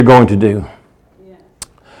you're going to do.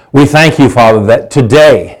 We thank you, Father, that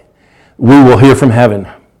today we will hear from heaven.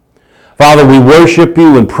 Father, we worship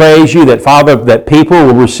you and praise you that, Father, that people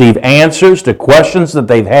will receive answers to questions that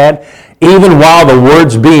they've had, even while the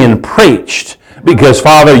word's being preached, because,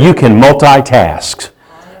 Father, you can multitask.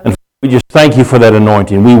 And we just thank you for that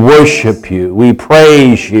anointing. We worship you. We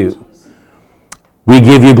praise you. We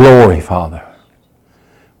give you glory, Father.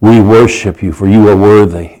 We worship you, for you are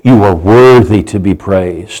worthy. You are worthy to be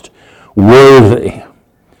praised. Worthy.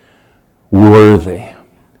 Worthy.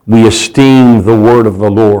 We esteem the word of the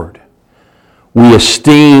Lord. We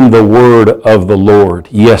esteem the word of the Lord.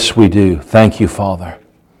 Yes, we do. Thank you, Father.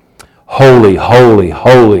 Holy, holy,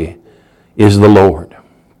 holy is the Lord.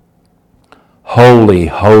 Holy,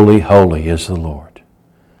 holy, holy is the Lord.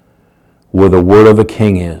 Where the word of a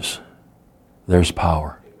king is, there's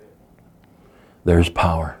power. There's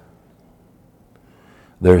power.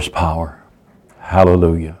 There's power.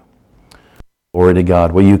 Hallelujah. Glory to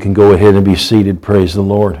God. Well, you can go ahead and be seated. Praise the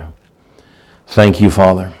Lord. Thank you,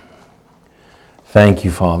 Father. Thank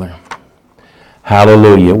you, Father.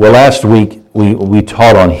 Hallelujah. Well, last week we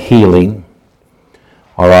taught on healing.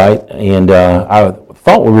 All right. And I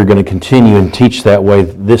thought we were going to continue and teach that way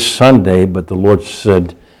this Sunday, but the Lord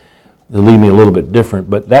said to leave me a little bit different.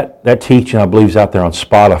 But that teaching, I believe, is out there on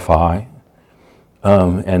Spotify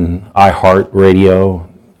and iHeartRadio,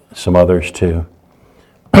 some others too.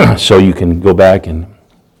 So you can go back and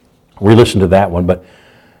re-listen to that one. But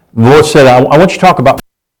the Lord said, I want you to talk about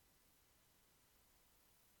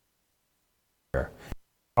prayer.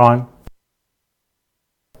 I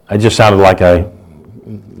just sounded like I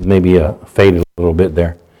maybe faded a little bit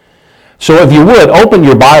there. So if you would, open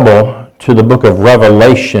your Bible to the book of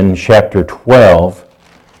Revelation, chapter 12,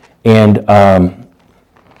 and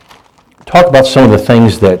talk about some of the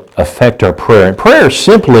things that affect our prayer. And prayer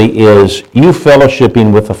simply is you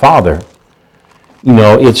fellowshipping with the Father. You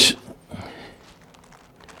know, it's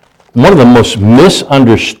one of the most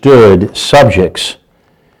misunderstood subjects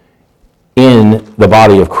in the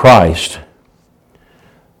body of Christ.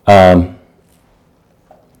 And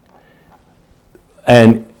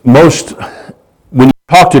when you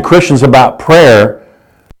talk to Christians about prayer,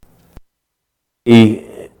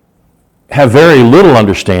 they have very little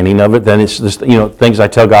understanding of it. Then it's just, things I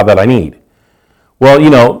tell God that I need. Well,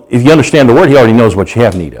 if you understand the word, He already knows what you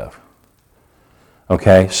have need of.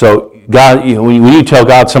 Okay, so God, when you tell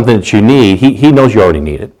God something that you need, He knows you already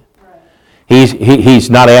need it. He's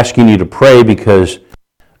not asking you to pray because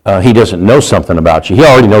He doesn't know something about you. He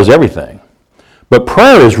already knows everything. But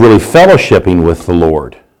prayer is really fellowshipping with the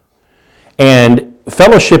Lord, and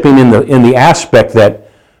fellowshipping in the aspect that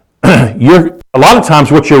a lot of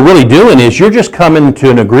times what you're really doing is you're just coming to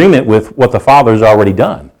an agreement with what the Father's already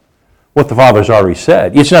done, what the Father's already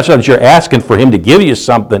said. It's not so that you're asking for Him to give you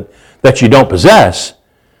something that you don't possess.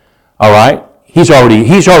 All right, He's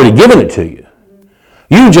already given it to you.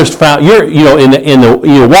 You just found in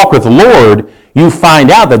the walk with the Lord, you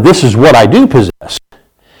find out that this is what I do possess.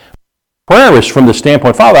 Prayer is from the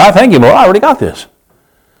standpoint, Father, I thank you, Lord, I already got this.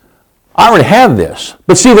 I already have this.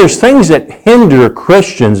 But see, there's things that hinder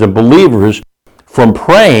Christians and believers from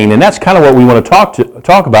praying, and that's kind of what we want to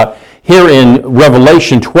talk about here in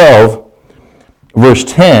Revelation 12, verse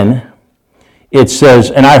 10. It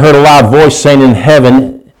says, "And I heard a loud voice saying in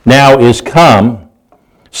heaven, now is come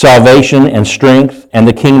salvation and strength and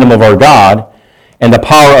the kingdom of our God and the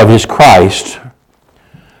power of His Christ.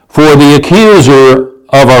 For the accuser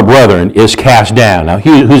of our brethren is cast down." Now,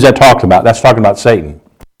 who's that talking about? That's talking about Satan.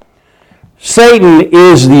 Satan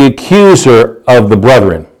is the accuser of the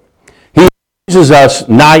brethren. He accuses us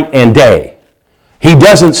night and day. He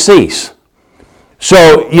doesn't cease.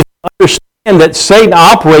 So you understand that Satan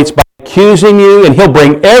operates by accusing you, and he'll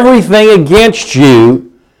bring everything against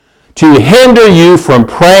you to hinder you from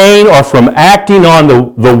praying or from acting on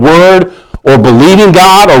the Word or believing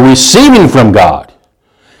God or receiving from God.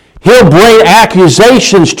 He'll bring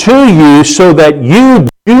accusations to you so that you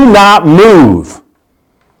do not move.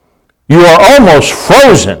 You are almost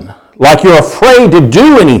frozen, like you're afraid to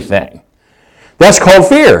do anything. That's called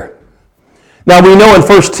fear. Now we know in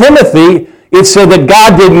 1 Timothy, it said that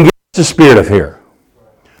God didn't give us the spirit of fear.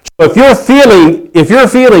 So if you're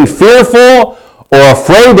feeling fearful or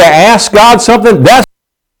afraid to ask God something, that's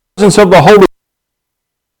the presence of the Holy Spirit.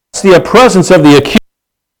 That's the presence of the accuser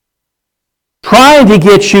trying to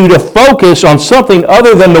get you to focus on something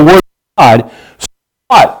other than the Word of God. So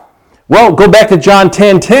what? Well, go back to John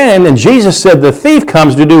 10:10, and Jesus said the thief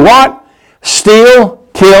comes to do what? Steal,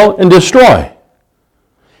 kill, and destroy.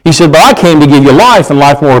 He said, but I came to give you life and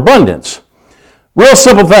life more abundance. Real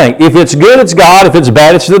simple thing. If it's good, it's God. If it's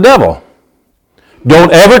bad, it's the devil.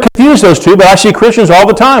 Don't ever confuse those two, but I see Christians all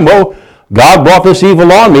the time. Well, God brought this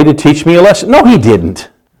evil on me to teach me a lesson. No, he didn't.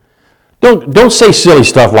 Don't say silly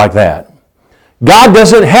stuff like that. God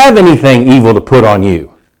doesn't have anything evil to put on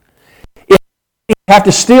you. If you have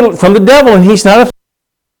to steal it from the devil, and he's not a...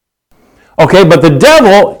 Okay, but the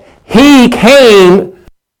devil, he came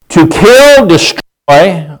to kill,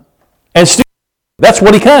 destroy, and steal. That's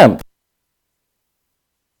what he came.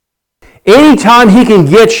 Anytime he can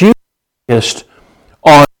get you focused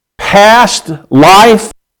on past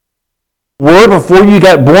life, word before you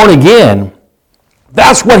got born again,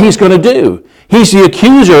 that's what he's going to do. He's the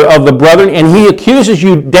accuser of the brethren, and he accuses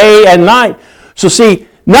you day and night. So see,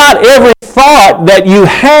 not every thought that you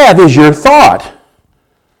have is your thought.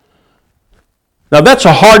 Now that's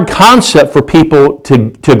a hard concept for people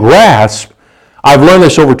to grasp. I've learned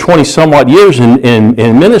this over 20 somewhat years in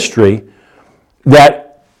ministry,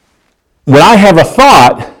 that when I have a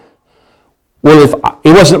thought, well, if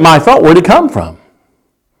it wasn't my thought, where'd it come from?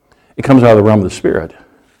 It comes out of the realm of the Spirit.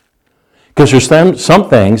 Because there's some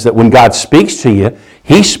things that when God speaks to you,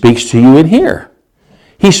 he speaks to you in here.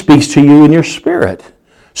 He speaks to you in your spirit.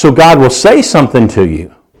 So God will say something to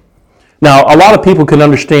you. Now, a lot of people can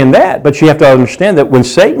understand that, but you have to understand that when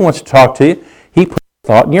Satan wants to talk to you, he puts a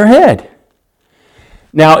thought in your head.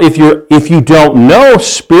 Now, if you don't know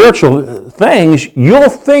spiritual things, you'll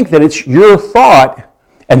think that it's your thought,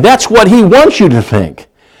 and that's what he wants you to think.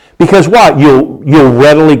 Because what? You'll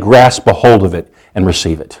readily grasp a hold of it and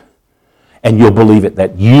receive it. And you'll believe it,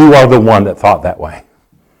 that you are the one that thought that way.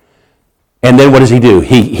 And then what does he do?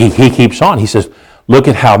 He keeps on. He says, look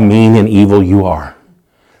at how mean and evil you are.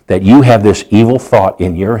 That you have this evil thought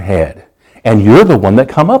in your head. And you're the one that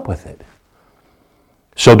come up with it.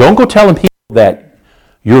 So don't go telling people that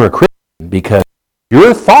you're a Christian, because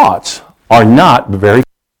your thoughts are not very...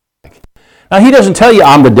 Now, he doesn't tell you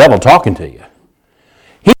I'm the devil talking to you.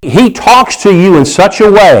 He talks to you in such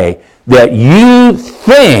a way that you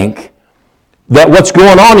think that what's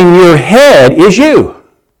going on in your head is you.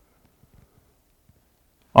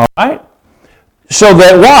 All right? So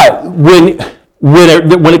that what?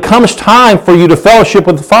 When it comes time for you to fellowship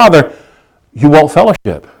with the Father, you won't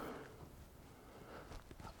fellowship.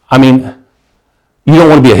 I mean, you don't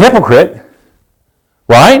want to be a hypocrite,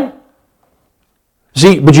 right?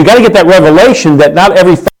 See, but you got to get that revelation that not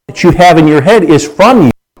every thought that you have in your head is from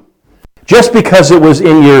you. Just because it was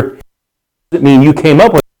in your, doesn't mean you came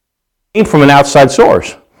up with it. It came from an outside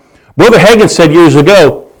source. Brother Hagin said years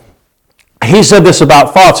ago, he said this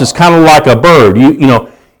about thoughts, it's kind of like a bird.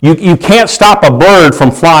 You can't stop a bird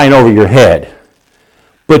from flying over your head,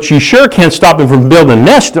 but you sure can stop it from building a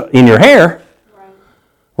nest in your hair,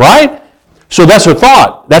 right? So that's a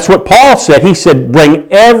thought. That's what Paul said. He said,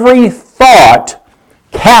 bring every thought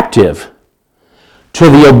captive to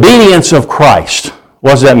the obedience of Christ.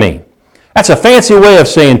 What does that mean? That's a fancy way of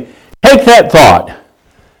saying, take that thought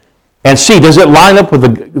and see, does it line up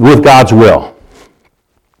with God's will?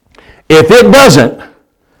 If it doesn't,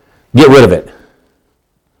 get rid of it.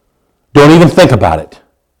 Don't even think about it.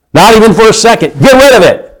 Not even for a second. Get rid of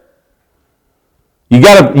it. You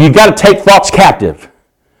got to take thoughts captive.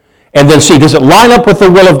 And then see, does it line up with the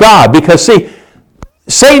will of God? Because see,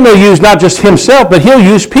 Satan will use not just himself, but he'll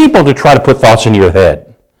use people to try to put thoughts in your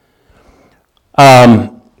head.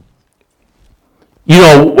 When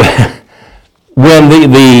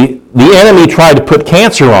the enemy tried to put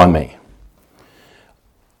cancer on me,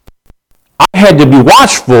 I had to be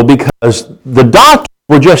watchful because the doctors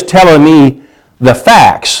were just telling me the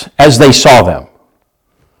facts as they saw them.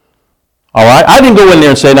 All right? I didn't go in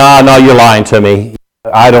there and say, no, you're lying to me.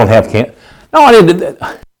 I don't have cancer. No, I didn't.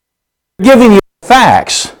 Giving you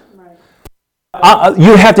facts. Right.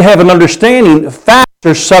 You have to have an understanding. Facts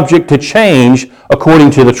are subject to change according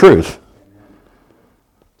to the truth.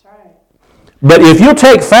 That's right. But if you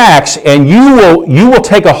take facts and you will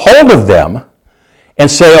take a hold of them and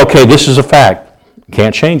say, okay, this is a fact,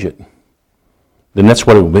 can't change it, then that's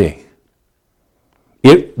what it will be.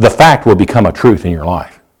 The fact will become a truth in your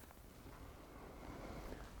life.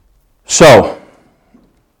 So,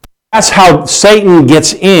 that's how Satan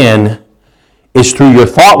gets in, is through your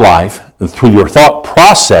thought life, through your thought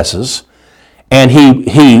processes, and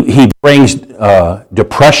he brings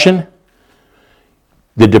depression.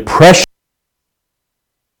 The depression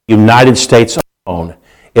in the United States alone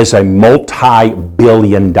is a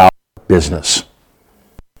multi-billion-dollar business.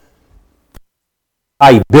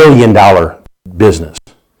 $1 business.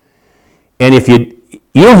 And if you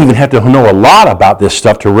don't even have to know a lot about this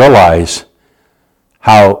stuff to realize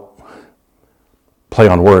how, play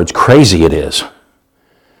on words, crazy it is.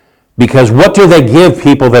 Because what do they give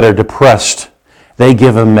people that are depressed They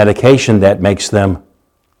give them medication that makes them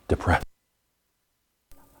depressed.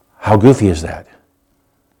 How goofy is that?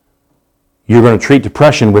 You're going to treat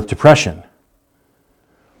depression with depression.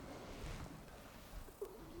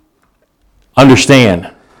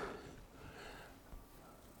 Understand,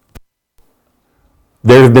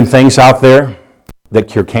 there have been things out there that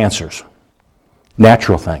cure cancers,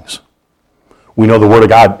 natural things. We know the Word of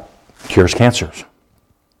God cures cancers.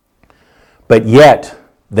 But yet,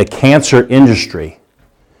 the cancer industry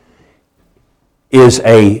is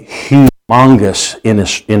a humongous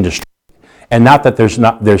industry. And not that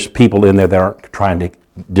there's people in there that aren't trying to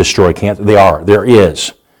destroy cancer. They are. There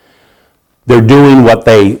is. They're doing what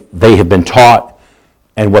they have been taught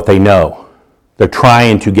and what they know. They're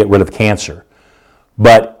trying to get rid of cancer.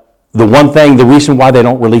 But the reason why they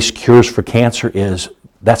don't release cures for cancer is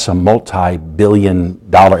that's a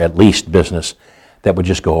multi-billion-dollar at least business that would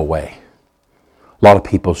just go away. A lot of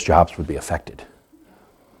people's jobs would be affected.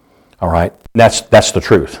 All right? That's the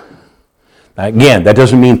truth. Now, again, that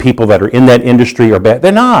doesn't mean people that are in that industry are bad.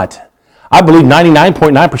 They're not. I believe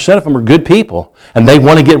 99.9% of them are good people, and they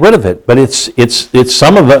want to get rid of it. But it's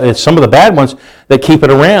some of the bad ones that keep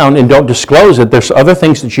it around and don't disclose it. There's other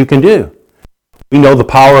things that you can do. We know the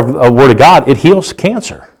power of the Word of God. It heals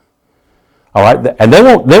cancer. All right, and they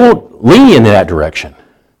won't lean you in that direction.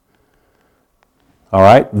 All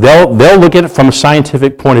right, they'll look at it from a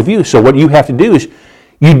scientific point of view. So what you have to do is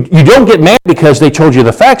you don't get mad because they told you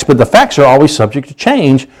the facts, but the facts are always subject to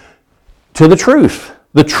change to the truth.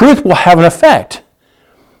 The truth will have an effect.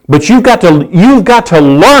 But you've got to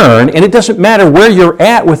learn, and it doesn't matter where you're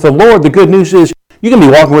at with the Lord. The good news is you can be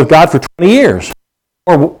walking with God for 20 years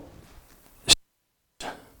or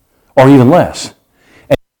even less.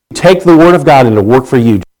 And take the Word of God and it'll work for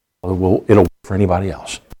you. It'll work for anybody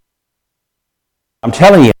else. I'm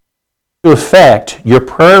telling you, to affect your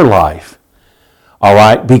prayer life, all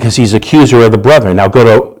right, because he's accuser of the brethren. Now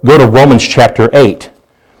go to Romans chapter 8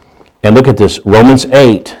 and look at this. Romans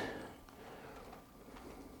 8.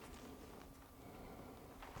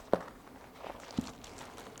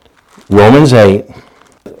 Romans 8.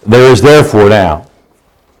 There is therefore now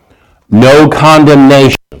no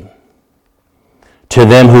condemnation to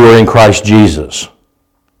them who are in Christ Jesus,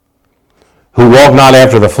 who walk not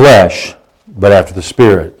after the flesh, but after the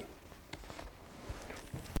Spirit.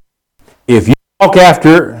 If you walk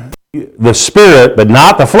after the Spirit, but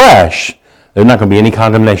not the flesh, there's not going to be any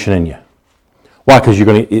condemnation in you. Why? Because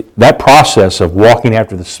that process of walking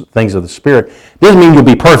after the things of the Spirit doesn't mean you'll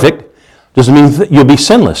be perfect, doesn't mean you'll be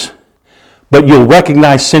sinless, but you'll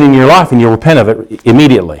recognize sin in your life and you'll repent of it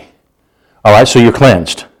immediately. All right, so you're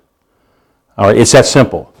cleansed. All right, it's that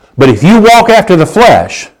simple. But if you walk after the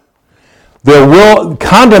flesh,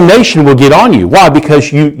 condemnation will get on you. Why?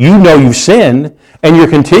 Because you know you've sinned and you're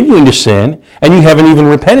continuing to sin and you haven't even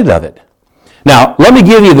repented of it. Now, let me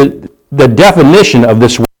give you the definition of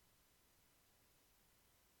this word.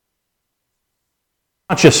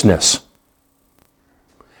 Consciousness.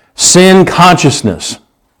 Sin consciousness.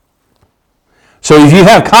 So if you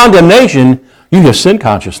have condemnation, you have sin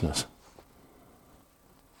consciousness.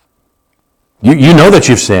 You know that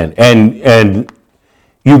you've sinned, and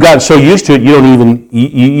you've gotten so used to it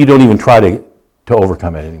you don't even try to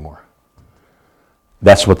overcome it anymore.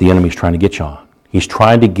 That's what the enemy's trying to get you on. He's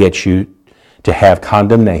trying to get you to have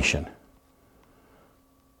condemnation.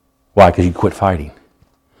 Why? Because you quit fighting.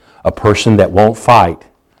 A person that won't fight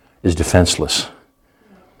is defenseless,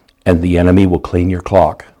 and the enemy will clean your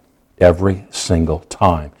clock every single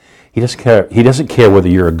time. He doesn't care. He doesn't care whether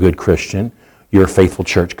you're a good Christian, you're a faithful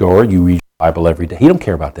churchgoer, you read your Bible every day. He don't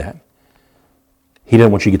care about that. He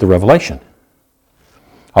doesn't want you to get the revelation.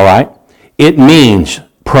 All right? It means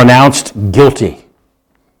pronounced guilty.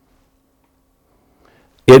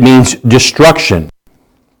 It means destruction.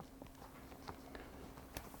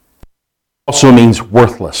 It also means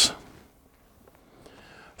worthless.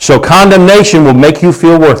 So condemnation will make you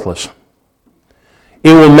feel worthless.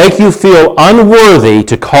 It will make you feel unworthy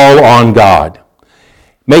to call on God.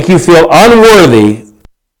 Make you feel unworthy to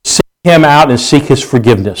seek Him out and seek His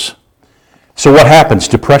forgiveness. So what happens?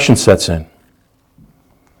 Depression sets in.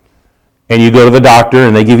 And you go to the doctor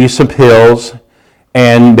and they give you some pills,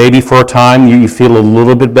 and maybe for a time you feel a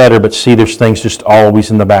little bit better, but see, there's things just always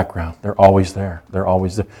in the background. They're always there. They're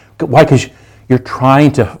always there. Why? Because you're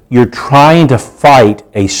trying to fight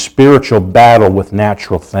a spiritual battle with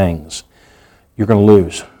natural things. You're going to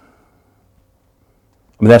lose. I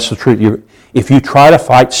mean, that's the truth. If you try to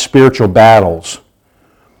fight spiritual battles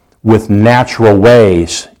with natural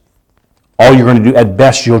ways, all you're going to do, at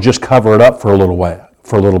best, you'll just cover it up for a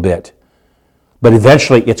little bit. But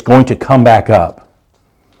eventually, it's going to come back up.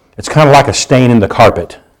 It's kind of like a stain in the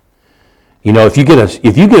carpet. You know, if you get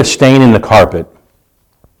a stain in the carpet,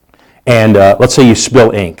 and let's say you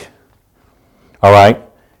spill ink, all right,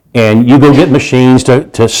 and you go get machines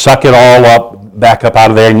to suck it all up, back up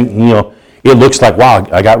out of there, and you know, it looks like, wow,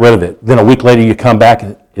 I got rid of it. Then a week later you come back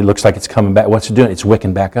and it looks like it's coming back. What's it doing? It's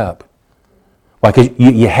wicking back up. Why? Because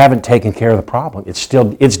you haven't taken care of the problem. It's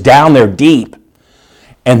down there deep.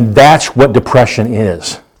 And that's what depression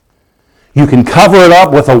is. You can cover it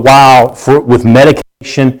up with with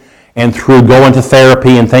medication and through going to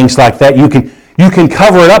therapy and things like that. You can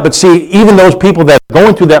cover it up, but see, even those people that are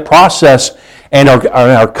going through that process and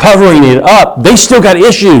are covering it up, they still got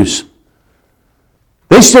issues.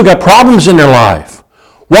 They still got problems in their life.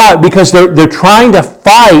 Why? Because they're trying to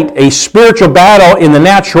fight a spiritual battle in the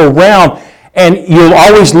natural realm, and you'll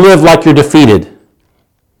always live like you're defeated.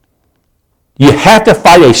 You have to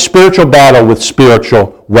fight a spiritual battle with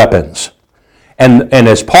spiritual weapons. And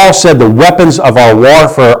as Paul said, the weapons of our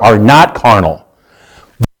warfare are not carnal.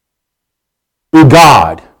 Through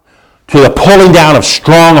God, to the pulling down of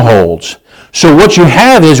strongholds. So what you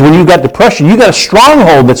have is, when you've got depression, you've got a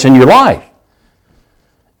stronghold that's in your life.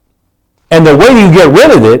 And the way you get rid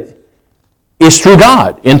of it is through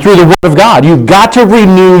God and through the Word of God. You've got to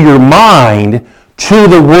renew your mind to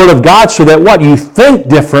the Word of God so that what? You think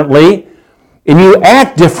differently and you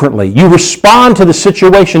act differently. You respond to the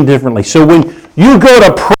situation differently. So when you go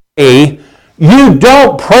to pray, you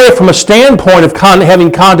don't pray from a standpoint of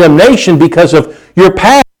having condemnation because of your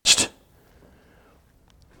past.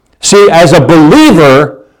 See, as a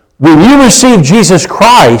believer, when you receive Jesus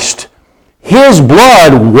Christ, His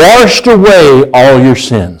blood washed away all your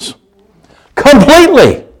sins.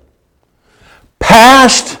 Completely.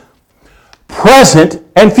 Past, present,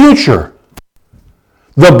 and future.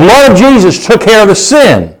 The blood of Jesus took care of the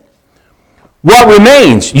sin. What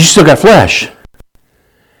remains? You still got flesh.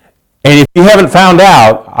 And if you haven't found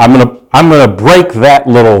out, I'm going to break that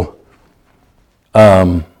little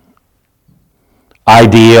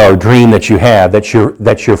idea or dream that you have that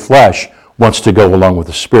your flesh wants to go along with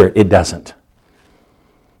the Spirit. It doesn't.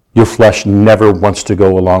 Your flesh never wants to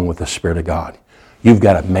go along with the Spirit of God. You've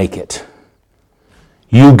got to make it.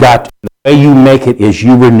 The way you make it is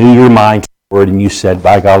you renew your mind to the Word, and you said,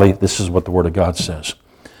 by golly, this is what the Word of God says.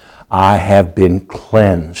 I have been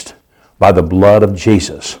cleansed by the blood of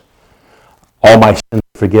Jesus. All my sins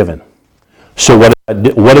are forgiven. So what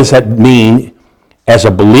does that mean as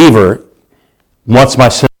a believer? Once my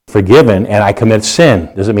sins are forgiven and I commit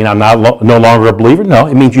sin, does it mean I'm no longer a believer? No,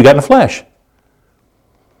 it means you got in the flesh.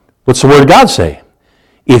 What's the Word of God say?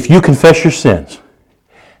 If you confess your sins,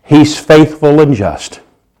 He's faithful and just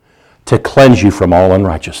to cleanse you from all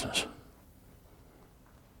unrighteousness.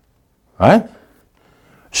 Right?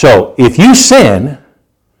 So, if you sin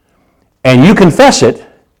and you confess it,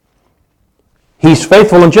 He's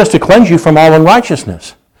faithful and just to cleanse you from all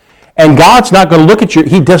unrighteousness. And God's not going to look at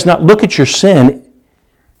He does not look at your sin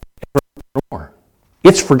anymore.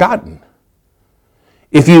 It's forgotten.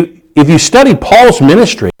 If you study Paul's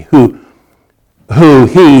ministry, who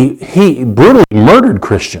he brutally murdered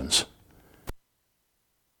Christians.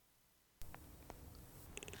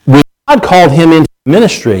 When God called him into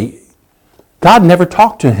ministry, God never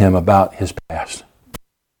talked to him about his past.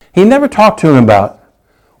 He never talked to him about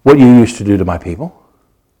what you used to do to my people.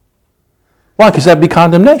 Why? Because that'd be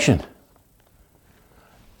condemnation.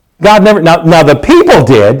 God never, now the people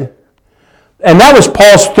did, and that was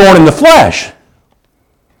Paul's thorn in the flesh.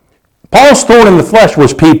 Paul's thorn in the flesh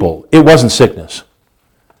was people. It wasn't sickness.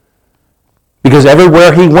 Because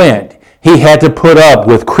everywhere he went, he had to put up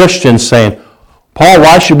with Christians saying, Paul,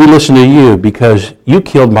 why should we listen to you? Because you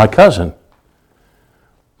killed my cousin,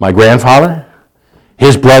 my grandfather,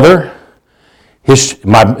 his brother, his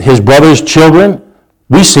brother's children.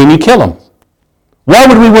 We seen you kill them. Why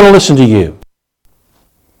would we want to listen to you?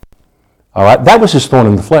 All right, that was his thorn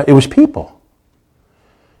in the flesh. It was people.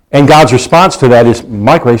 And God's response to that is,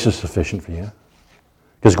 my grace is sufficient for you.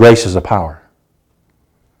 Because grace is a power.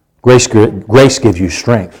 Grace gives you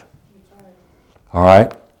strength. All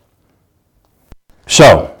right?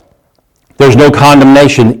 So, there's no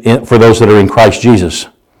condemnation for those that are in Christ Jesus.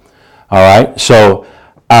 All right? So,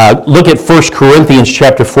 look at 1 Corinthians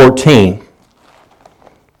chapter 14.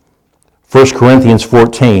 1 Corinthians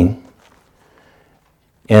 14.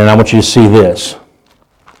 And I want you to see this.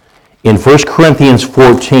 In 1 Corinthians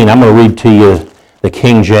 14, I'm going to read to you the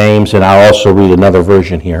King James, and I'll also read another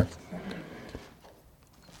version here.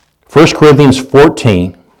 1 Corinthians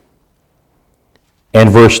 14 and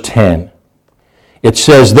verse 10. It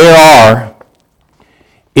says, there are,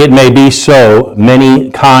 it may be so, many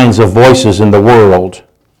kinds of voices in the world,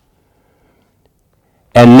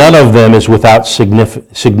 and none of them is without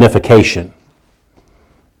signification.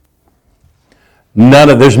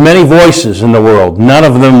 There's many voices in the world, none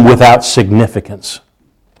of them without significance.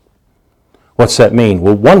 What's that mean?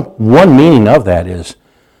 Well, one meaning of that is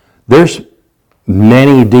there's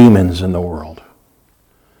many demons in the world.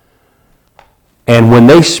 And when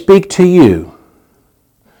they speak to you,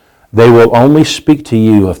 they will only speak to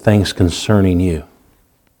you of things concerning you.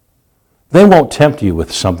 They won't tempt you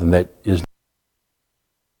with something that is.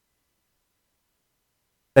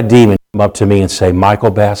 A demon come up to me and say,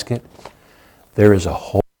 Michael Baskett, there is a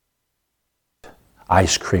whole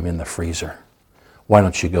ice cream in the freezer. Why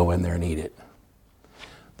don't you go in there and eat it?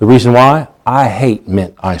 The reason why? I hate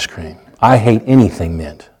mint ice cream. I hate anything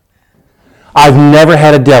mint. I've never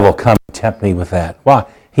had a devil come and tempt me with that. Why?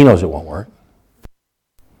 He knows it won't work.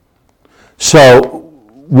 So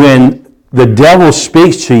when the devil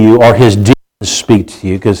speaks to you, or his demons speak to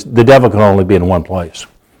you, because the devil can only be in one place.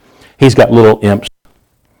 He's got little imps.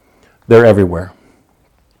 They're everywhere.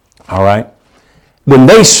 All right? When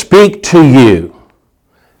they speak to you,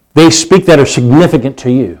 they speak that are significant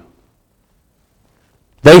to you.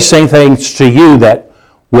 They say things to you that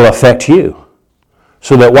will affect you,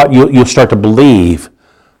 so that you'll start to believe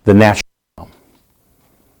the natural realm.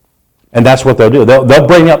 And that's what they'll do. They'll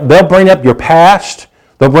bring up your past,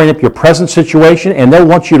 they'll bring up your present situation, and they'll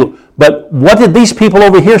want you to. But what did these people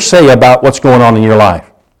over here say about what's going on in your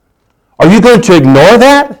life? Are you going to ignore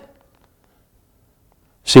that?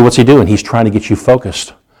 See, what's he doing? He's trying to get you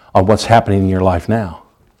focused on what's happening in your life now,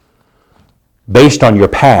 based on your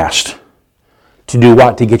past. To do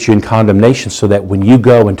what? To get you in condemnation, so that when you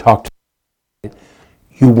go and talk to it,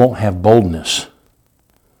 you won't have boldness.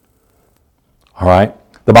 All right?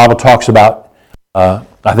 The Bible talks about, I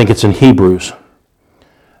think it's in Hebrews,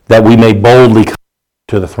 that we may boldly come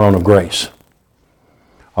to the throne of grace.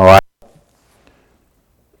 All right?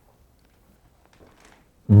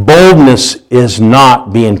 Boldness is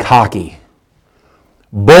not being cocky.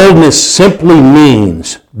 Boldness simply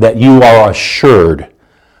means that you are assured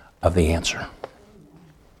of the answer.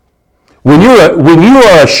 When you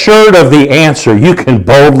are assured of the answer, you can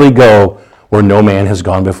boldly go where no man has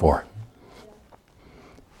gone before.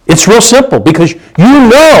 It's real simple, because you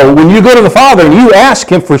know when you go to the Father and you ask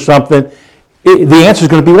Him for something, the answer is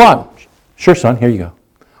going to be what? Sure, son, here you go.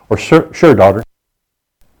 Or sure, daughter.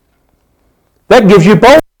 That gives you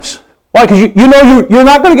boldness. Why? Because you know you're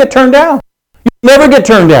not going to get turned down. You never get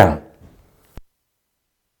turned down.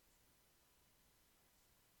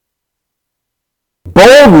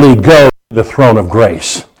 Boldly go to the throne of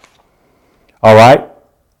grace. All right?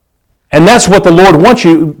 And that's what the Lord wants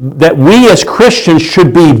you, that we as Christians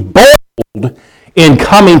should be bold in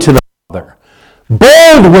coming to the Father.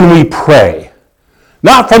 Bold when we pray.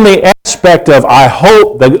 Not from the aspect of, I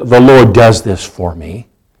hope that the Lord does this for me.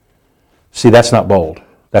 See, that's not bold.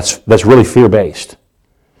 That's really fear-based.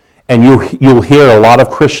 And you'll hear a lot of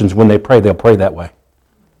Christians, when they pray, they'll pray that way.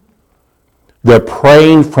 They're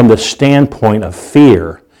praying from the standpoint of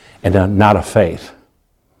fear and not of faith.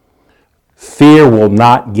 Fear will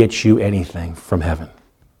not get you anything from heaven.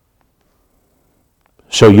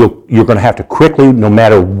 So you're going to have to quickly, no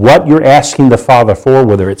matter what you're asking the Father for,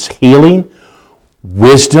 whether it's healing,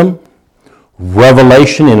 wisdom,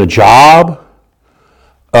 revelation in a job,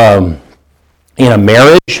 in a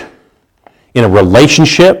marriage, in a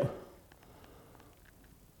relationship,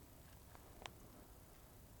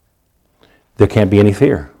 there can't be any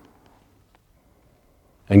fear.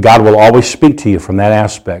 And God will always speak to you from that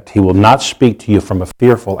aspect. He will not speak to you from a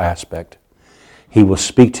fearful aspect. He will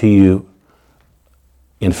speak to you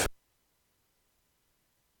in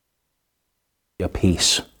a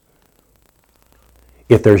peace.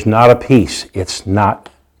 If there's not a peace, it's not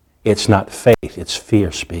faith, it's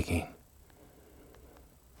fear speaking.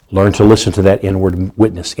 Learn to listen to that inward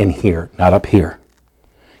witness in here, not up here.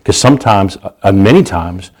 Because sometimes, many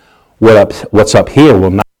times, what's up here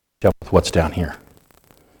will not match up with what's down here.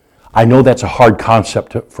 I know that's a hard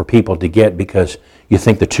concept for people to get, because you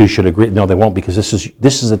think the two should agree. No, they won't, because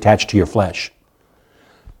this is attached to your flesh.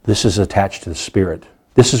 This is attached to the Spirit.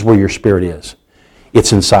 This is where your spirit is.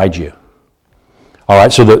 It's inside you. All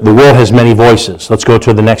right, so the world has many voices. Let's go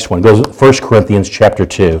to the next one. Go to 1 Corinthians chapter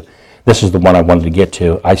 2. This is the one I wanted to get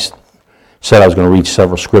to. I said I was going to read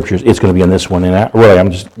several scriptures. It's going to be in this one. And I'm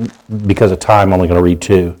just, because of time, I'm only going to read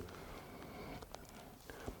 2.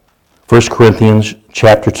 1 Corinthians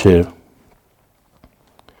chapter 2,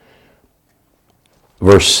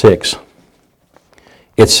 verse 6.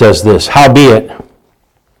 It says this, howbeit,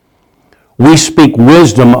 we speak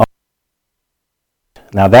wisdom of...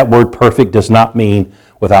 Now that word perfect does not mean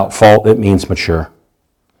without fault, it means mature.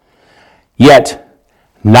 Yet,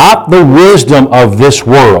 not the wisdom of this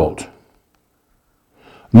world,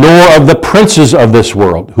 nor of the princes of this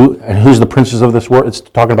world. Who's the princes of this world? It's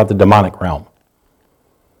talking about the demonic realm.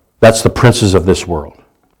 That's the princes of this world.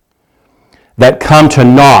 That come to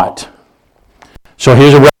naught. So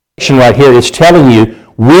here's a revelation right here. It's telling you,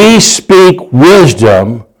 we speak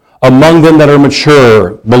wisdom among them that are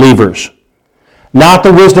mature believers. Not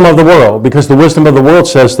the wisdom of the world, because the wisdom of the world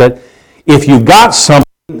says that if you've got something,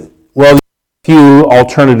 well, few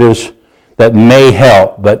alternatives that may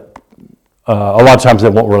help, but a lot of times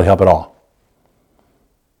that won't really help at all.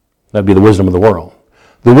 That'd be the wisdom of the world.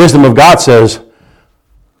 The wisdom of God says,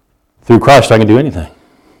 through Christ I can do anything.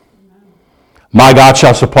 My God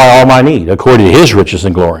shall supply all my need according to his riches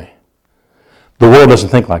and glory. The world doesn't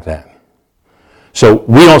think like that. So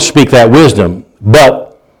we don't speak that wisdom,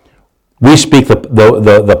 but we speak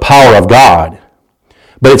the power of God.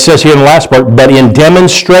 But it says here in the last part, but in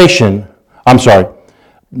demonstration,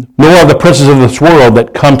 nor of the princes of this world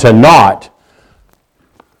that come to naught.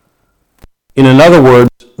 In other words,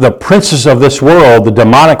 the princes of this world, the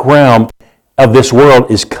demonic realm of this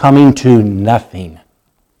world is coming to nothing.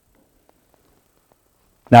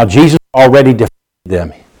 Now, Jesus already defeated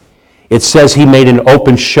them. It says he made an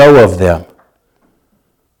open show of them.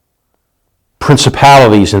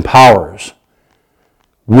 Principalities and powers.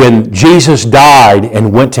 When Jesus died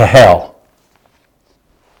and went to hell,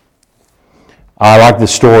 I like the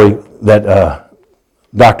story that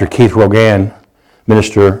Dr. Keith Rogan,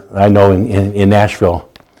 minister I know in Nashville,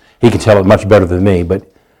 he can tell it much better than me, but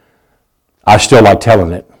I still like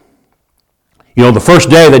telling it. You know, the first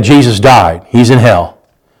day that Jesus died, he's in hell.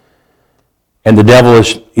 And the devil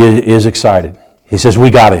is excited. He says,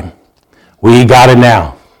 we got him. We got him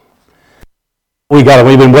now. We got him.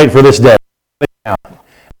 We've been waiting for this day.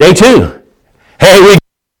 Day 2. Hey,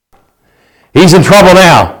 he's in trouble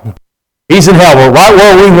now. He's in hell. We're right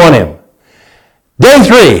where we want him. Day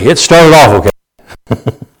 3, it started off okay.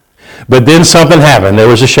 But then something happened. There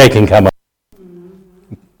was a shaking come up.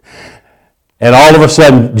 And all of a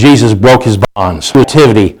sudden, Jesus broke his bonds.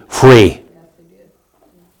 Captivity free.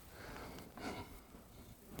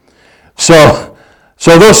 So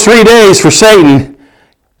those 3 days for Satan,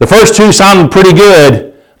 the first 2 sounded pretty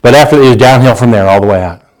good, but after it was downhill from there all the way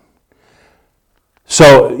out.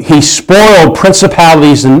 So he spoiled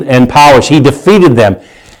principalities and powers. He defeated them.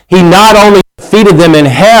 He not only defeated them in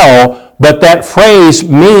hell, but that phrase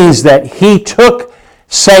means that he took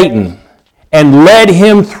Satan and led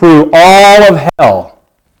him through all of hell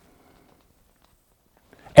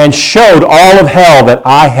and showed all of hell that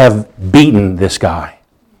I have beaten this guy.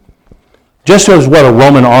 Just as what a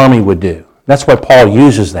Roman army would do. That's why Paul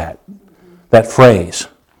uses that phrase.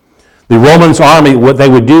 The Romans army, what they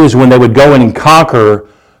would do is when they would go in and conquer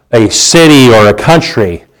a city or a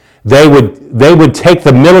country, they would take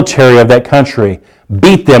the military of that country,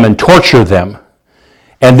 beat them and torture them,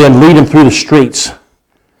 and then lead them through the streets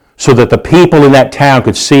so that the people in that town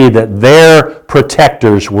could see that their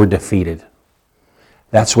protectors were defeated.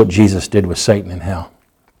 That's what Jesus did with Satan in hell.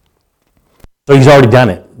 So he's already done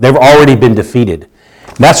it. They've already been defeated.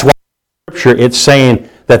 That's why in Scripture it's saying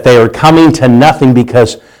that they are coming to nothing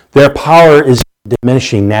because their power is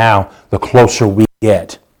diminishing now the closer we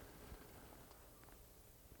get.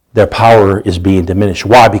 Their power is being diminished.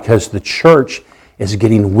 Why? Because the church is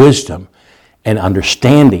getting wisdom and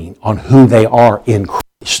understanding on who they are in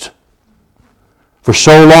Christ. For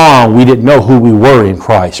so long, we didn't know who we were in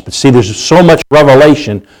Christ. But see, there's so much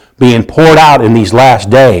revelation being poured out in these last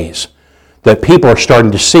days that people are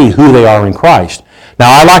starting to see who they are in Christ.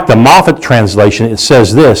 Now, I like the Moffat translation. It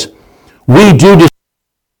says this, we do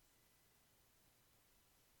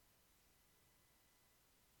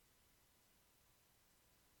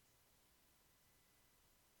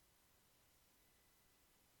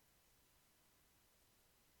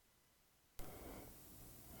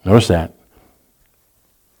notice that.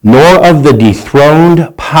 Nor of the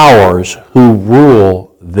dethroned powers who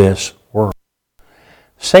rule this world.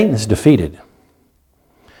 Satan is defeated.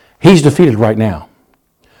 He's defeated right now.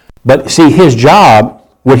 But see, his job,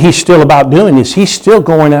 what he's still about doing is he's still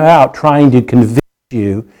going out trying to convince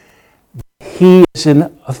you that he is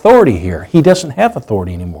in authority here. He doesn't have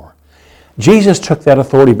authority anymore. Jesus took that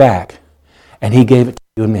authority back and he gave it to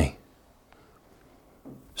you and me.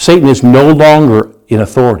 Satan is no longer in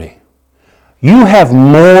authority. You have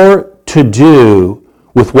more to do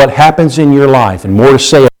with what happens in your life and more to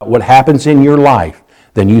say about what happens in your life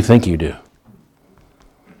than you think you do.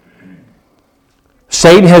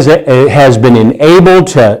 Satan has been enabled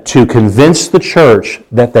to convince the church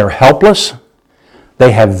that they're helpless,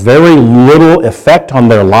 they have very little effect on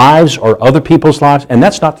their lives or other people's lives, and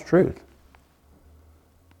that's not the truth.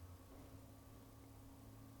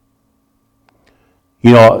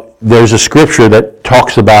 You know, there's a scripture that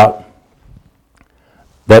talks about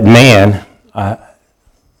that man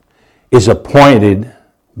is appointed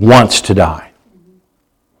once to die.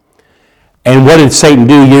 And what did Satan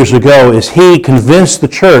do years ago is he convinced the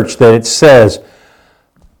church that it says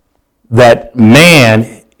that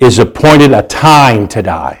man is appointed a time to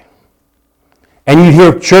die. And you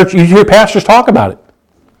hear pastors talk about it.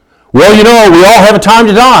 Well, you know, we all have a time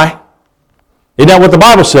to die. Isn't that what the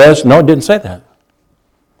Bible says? No, it didn't say that.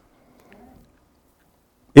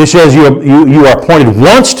 It says you are appointed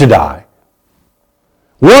once to die.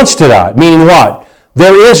 Once to die, meaning what?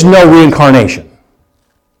 There is no reincarnation.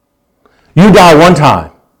 You die one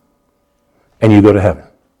time, and you go to heaven.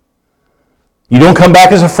 You don't come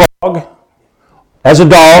back as a frog, as a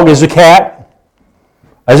dog, as a cat,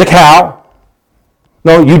 as a cow.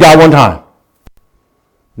 No, you die one time.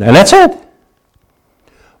 And that's it.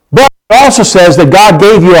 But it also says that God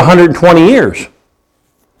gave you 120 years.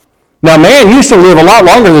 Now, man used to live a lot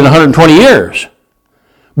longer than 120 years.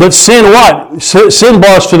 But sin what? Sin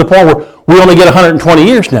brought us to the point where we only get 120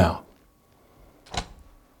 years now.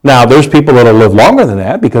 Now, there's people that will live longer than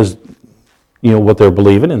that because, you know, what they're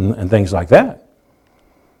believing and things like that.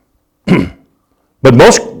 But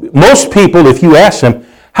most people, if you ask them,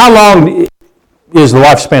 how long is the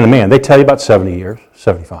lifespan of man? They tell you about 70 years,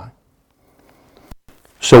 75.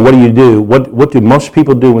 So what do? What do most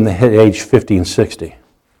people do when they hit age 50 and 60?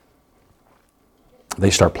 They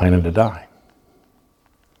start planning to die.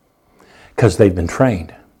 Because they've been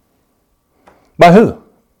trained. By who?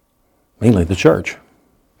 Mainly the church.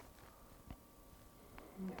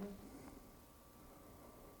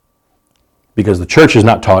 Because the church is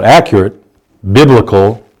not taught accurate,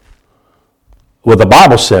 biblical, what the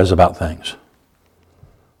Bible says about things.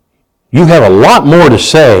 You have a lot more to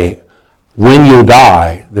say when you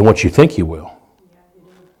die than what you think you will.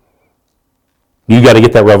 You got to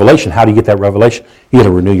get that revelation. How do you get that revelation? You got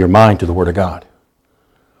to renew your mind to the Word of God.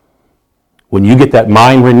 When you get that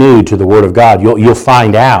mind renewed to the Word of God, you'll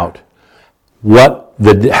find out how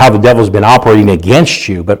the devil's been operating against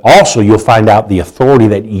you, but also you'll find out the authority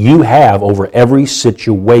that you have over every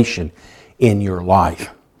situation in your life.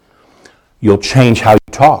 You'll change how you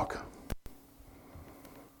talk.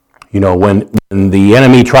 You know, when the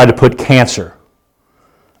enemy tried to put cancer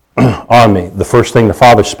on me, the first thing the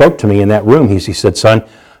Father spoke to me in that room, he said, son,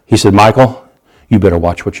 he said, Michael, you better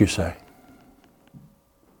watch what you say.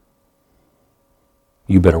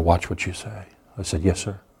 You better watch what you say. I said, yes,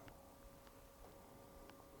 sir.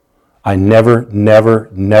 I never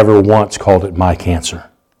once called it my cancer.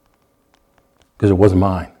 Because it wasn't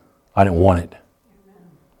mine. I didn't want it.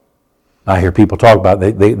 I hear people talk about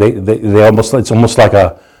it. They almost, it's almost like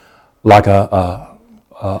a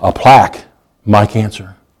plaque, my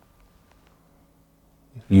cancer.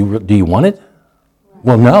 Do you want it?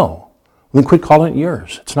 Well, no. Then quit calling it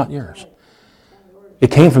yours. It's not yours.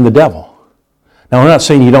 It came from the devil. Now, I'm not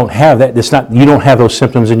saying you don't have that. It's not, you don't have those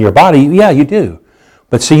symptoms in your body. Yeah, you do.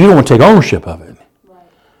 But see, you don't want to take ownership of it.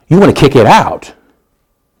 You want to kick it out.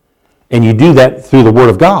 And you do that through the Word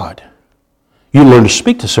of God. You learn to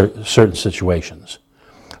speak to certain situations.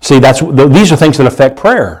 See, these are things that affect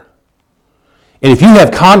prayer. And if you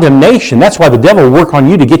have condemnation, that's why the devil will work on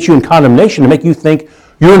you to get you in condemnation, to make you think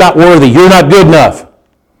you're not worthy, you're not good enough.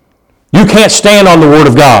 You can't stand on the Word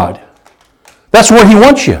of God. That's where he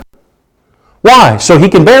wants you. Why? So he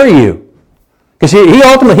can bury you. Because he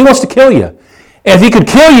ultimately wants to kill you. And if he could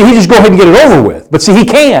kill you, he'd just go ahead and get it over with. But see, he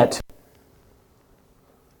can't.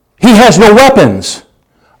 He has no weapons.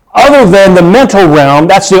 Other than the mental realm,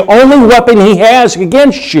 that's the only weapon he has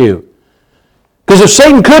against you. Because if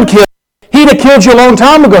Satan could kill you, he'd have killed you a long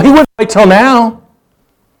time ago. He wouldn't wait till now.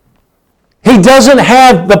 He doesn't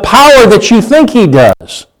have the power that you think he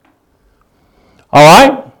does. All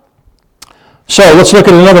right? So let's look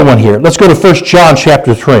at another one here. Let's go to 1 John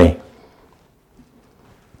chapter 3.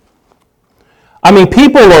 I mean,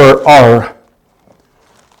 people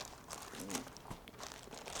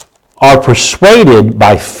are persuaded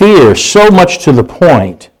by fear so much to the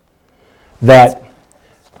point that,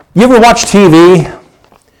 you ever watch TV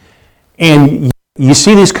and you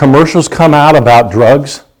see these commercials come out about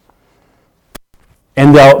drugs?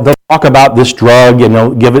 And they'll talk about this drug and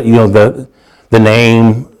they'll give it, the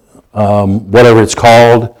name, whatever it's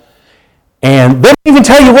called, and they don't even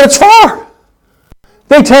tell you what it's for.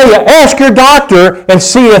 They tell you, ask your doctor and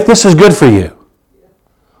see if this is good for you.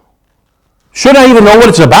 Should I even know what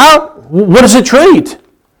it's about? What does it treat?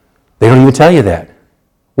 They don't even tell you that.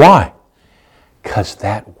 Why? Because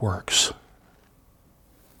that works.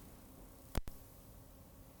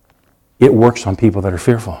 It works on people that are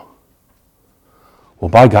fearful. Well,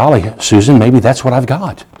 by golly, Susan, maybe that's what I've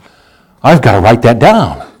got. I've got to write that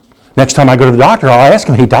down. Next time I go to the doctor, I'll ask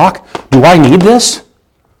him, hey, doc, do I need this?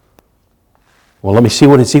 Well, let me see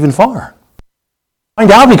what it's even for. Find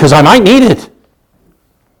out because I might need it.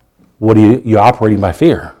 What are you're operating by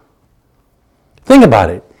fear? Think about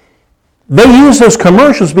it. They use those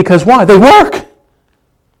commercials because why? They work.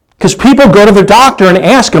 Because people go to the doctor and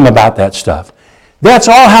ask them about that stuff. That's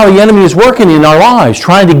all how the enemy is working in our lives,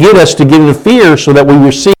 trying to get us to get into fear so that we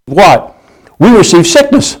receive what? We receive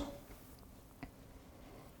sickness.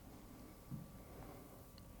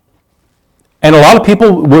 And a lot of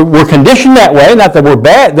people, we're conditioned that way, not that we're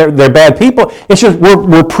bad, they're bad people. It's just we're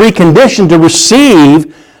preconditioned to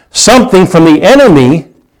receive something from the enemy,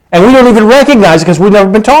 and we don't even recognize it because we've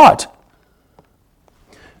never been taught.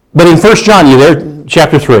 But in 1 John, you there?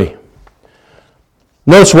 Chapter 3.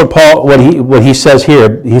 Notice what he says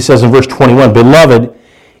here. He says in verse 21, Beloved,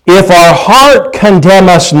 if our heart condemn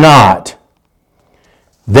us not,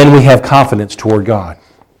 then we have confidence toward God.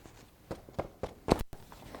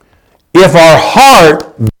 If our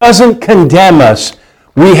heart doesn't condemn us,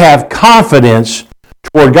 we have confidence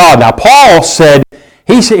toward God. Now, Paul said,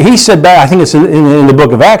 he said that, I think it's in the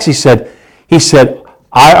book of Acts, he said,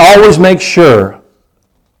 I always make sure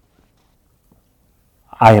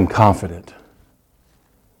I am confident.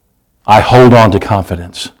 I hold on to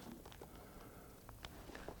confidence.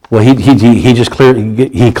 Well, he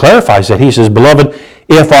clarifies that. He says, Beloved,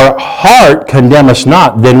 if our heart condemn us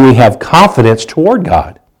not, then we have confidence toward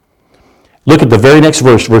God. Look at the very next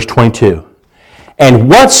verse, verse 22. And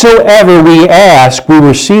whatsoever we ask, we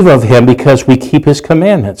receive of him because we keep his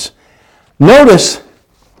commandments. Notice,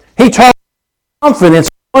 he talks about confidence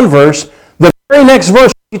in one verse. The very next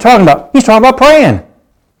verse, what's he talking about? He's talking about praying.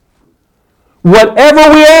 Whatever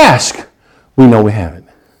we ask, we know we have it.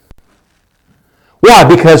 Why?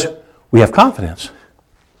 Because we have confidence.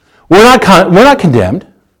 We're not condemned.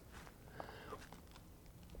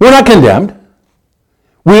 We're not condemned.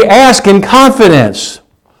 We ask in confidence.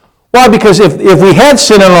 Why? Because if we had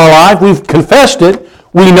sin in our life, we've confessed it,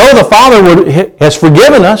 we know the Father has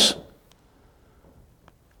forgiven us.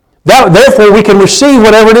 Therefore, we can receive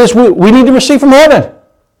whatever it is we need to receive from heaven.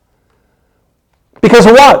 Because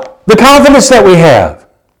of what? The confidence that we have.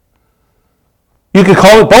 You could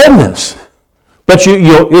call it boldness. But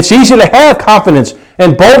it's easy to have confidence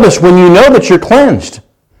and boldness when you know that you're cleansed.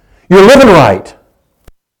 You're living right.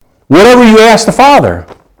 Whatever you ask the Father.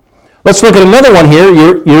 Let's look at another one here.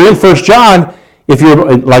 You're in 1 John. If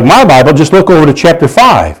you're like my Bible, just look over to chapter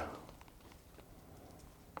 5.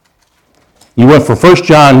 You went from 1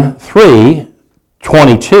 John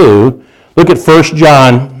 3:22. Look at 1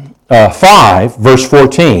 John 5, verse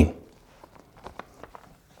 14.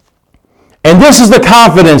 And this is the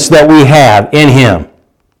confidence that we have in him.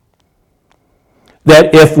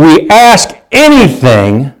 That if we ask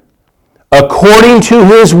anything according to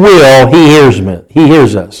his will, he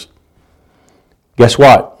hears us. Guess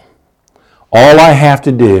what? All I have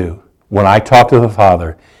to do when I talk to the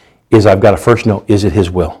Father is I've got to first know, is it his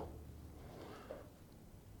will?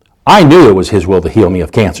 I knew it was his will to heal me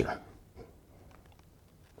of cancer.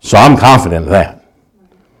 So I'm confident of that.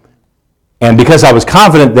 And because I was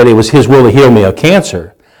confident that it was his will to heal me of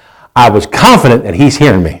cancer, I was confident that he's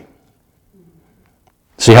hearing me.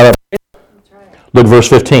 See how that is? Right. Look at verse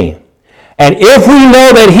 15. And if we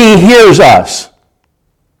know that he hears us,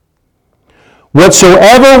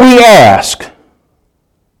 whatsoever we ask,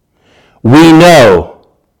 we know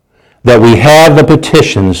that we have the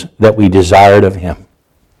petitions that we desired of him.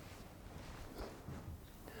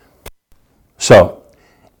 So,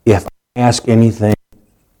 if I ask anything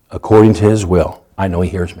according to his will, I know he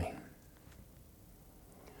hears me.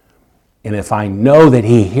 And if I know that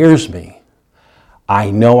he hears me,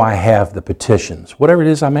 I know I have the petitions, whatever it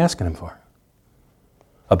is I'm asking him for.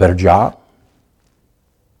 A better job.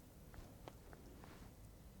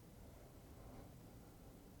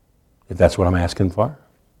 If that's what I'm asking for,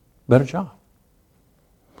 better job.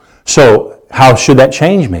 So, how should that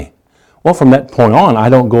change me? Well, from that point on, I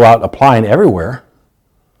don't go out applying everywhere.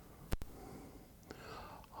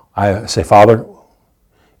 I say, Father,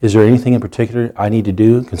 is there anything in particular I need to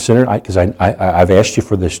do, consider? Because I've asked you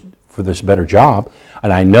for this better job,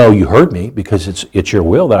 and I know you heard me because it's your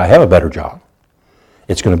will that I have a better job.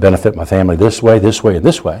 It's going to benefit my family this way, and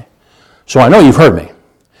this way. So I know you've heard me,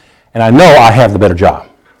 and I know I have the better job.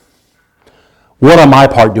 What on my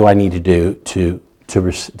part do I need to do to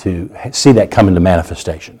see that come into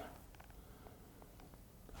manifestation?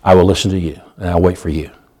 I will listen to you, and I'll wait for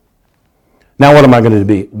you. Now what am I going to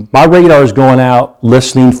be? My radar is going out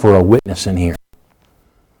listening for a witness in here.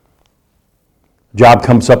 Job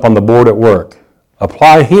comes up on the board at work.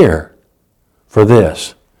 apply here for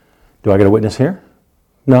this. Do I get a witness here?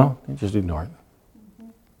 No, you just ignore it.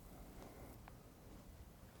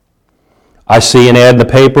 I see an ad in the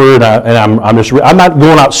paper, and I'm not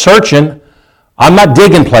going out searching. I'm not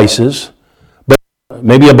digging places. But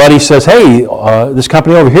maybe a buddy says, "Hey, this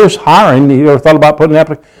company over here is hiring. You ever thought about putting an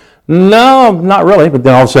application?" No, not really. But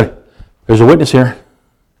then all of a sudden, there's a witness here.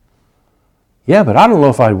 Yeah, but I don't know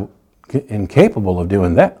if I'm incapable of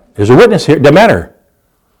doing that. There's a witness here. Doesn't matter.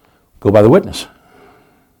 Go by the witness.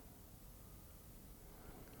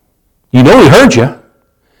 You know he heard you.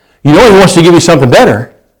 You know he wants to give you something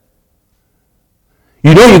better.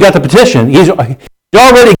 You know you got the petition. He's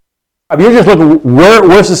already. You're just looking.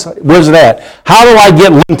 Where's it at? How do I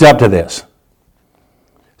get linked up to this?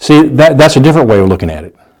 See, that's a different way of looking at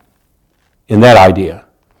it. In that idea,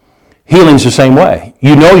 healing's the same way.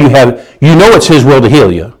 You know it's His will to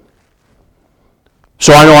heal you.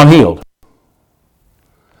 So I know I'm healed.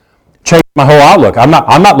 Change my whole outlook. I'm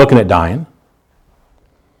not looking at dying.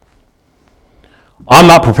 I'm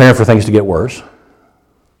not preparing for things to get worse.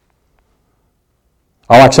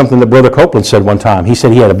 I like something that Brother Copeland said one time. He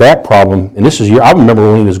said he had a back problem, and I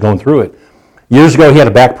remember when he was going through it. Years ago, he had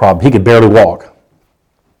a back problem. He could barely walk.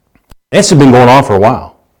 This had been going on for a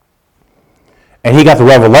while. And he got the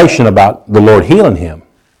revelation about the Lord healing him.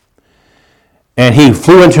 And he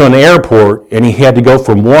flew into an airport, and he had to go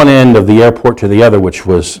from one end of the airport to the other, which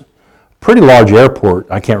was a pretty large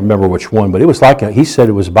airport. I can't remember which one, but it was he said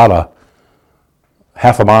it was about a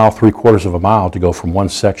half a mile, 3/4 of a mile to go from one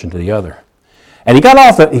section to the other. And he got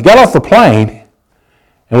off the plane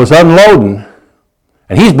and was unloading,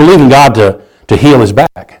 and he's believing God to heal his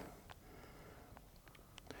back.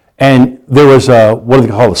 And there was what do they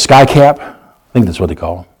call it, a sky cap? I think that's what they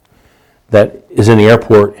call them. That is in the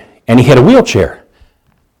airport, and he had a wheelchair.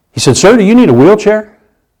 He said, "Sir, do you need a wheelchair?"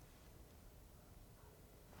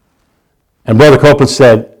 And Brother Copeland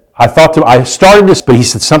said, I started this, but he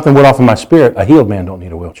said something went off in my spirit. A healed man don't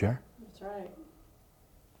need a wheelchair. That's right.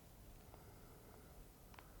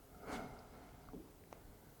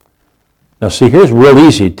 Now see, here's real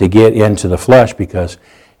easy to get into the flesh because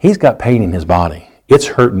he's got pain in his body. It's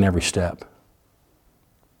hurting every step.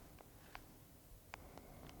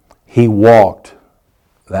 He walked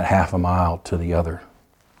that half a mile to the other,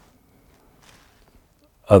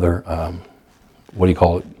 what do you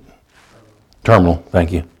call it? Terminal,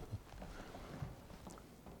 thank you.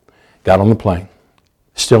 Got on the plane,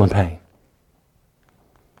 still in pain.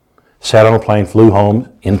 Sat on a plane, flew home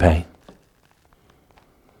in pain.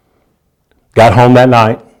 Got home that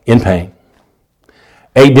night in pain.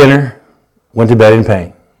 Ate dinner, went to bed in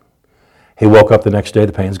pain. He woke up the next day,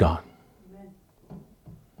 the pain's gone. Amen.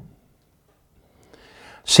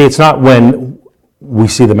 See, it's not when we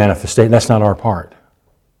see the manifestation, that's not our part.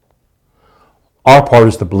 Our part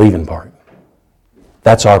is the believing part.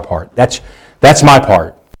 That's our part. That's my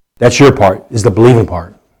part. That's your part, is the believing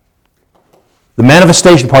part. The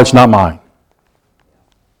manifestation part's not mine.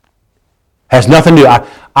 Has nothing to do.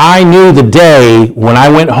 I knew the day when I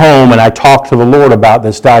went home and I talked to the Lord about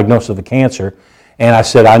this diagnosis of the cancer, and I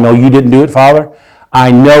said, "I know you didn't do it, Father.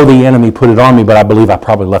 I know the enemy put it on me, but I believe I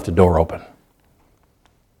probably left the door open."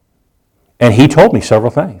 And he told me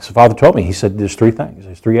several things. The Father told me, he said, there's 3 things,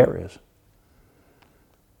 there's 3 areas.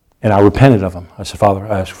 And I repented of them. I said, "Father,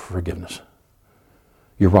 I ask for forgiveness.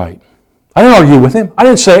 You're right." I didn't argue with him. I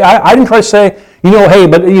didn't try to say, hey,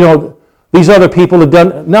 but these other people have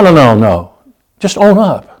done. No. Just own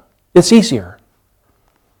up. It's easier.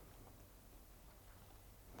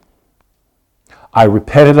 I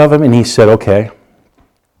repented of him, and he said, "Okay."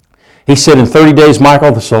 He said, "In 30 days,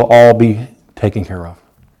 Michael, this will all be taken care of."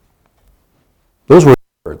 Those were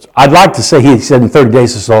the words. I'd like to say he said, "In 30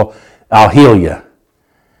 days, I'll heal you,"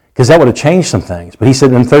 because that would have changed some things. But he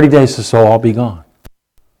said, "In 30 days, this will all be gone."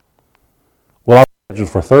 Well, I was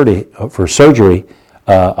scheduled for surgery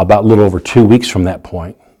about a little over 2 weeks from that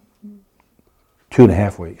point.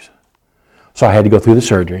 2.5 weeks. So I had to go through the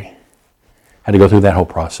surgery. Had to go through that whole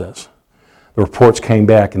process. The reports came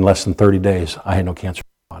back in less than 30 days. I had no cancer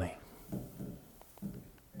in my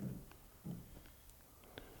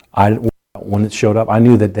body. When it showed up, I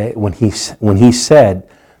knew that when he said,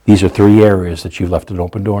 "These are 3 areas that you've left an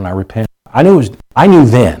open door," and I repent. I knew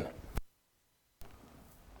then.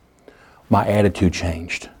 My attitude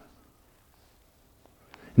changed.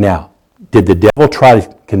 Now, did the devil try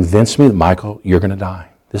to convince me that, "Michael, you're going to die.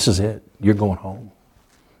 This is it. You're going home.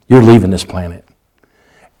 You're leaving this planet.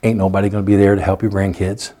 Ain't nobody going to be there to help your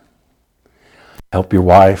grandkids, help your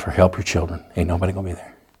wife, or help your children. Ain't nobody going to be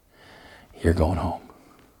there. You're going home."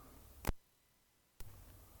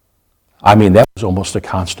 I mean, that was almost a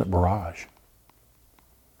constant barrage.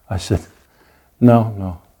 I said,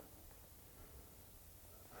 no.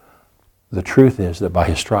 The truth is that by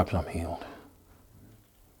his stripes I'm healed.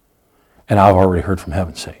 And I've already heard from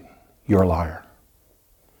heaven, Satan, you're a liar.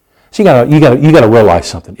 So you gotta realize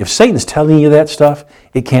something. If Satan's telling you that stuff,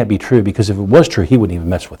 it can't be true, because if it was true, he wouldn't even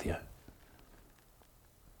mess with you.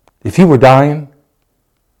 If you were dying,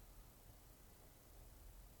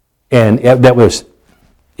 and that was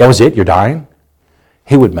it, you're dying,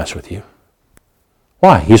 he would mess with you.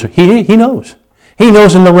 Why? He knows. He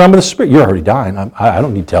knows in the realm of the Spirit. You're already dying. I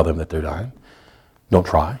don't need to tell them that they're dying. Don't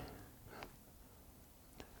try.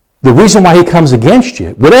 The reason why he comes against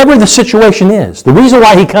you, whatever the situation is, the reason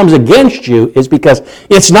why he comes against you is because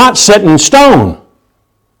it's not set in stone.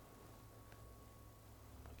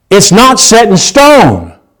 It's not set in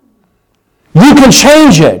stone. You can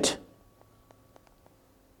change it.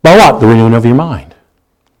 By what? The renewing of your mind.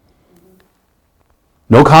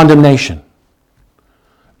 No condemnation.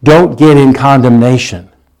 Don't get in condemnation.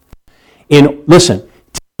 Listen,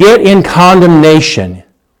 to get in condemnation,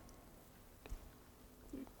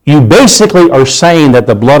 you basically are saying that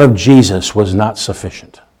the blood of Jesus was not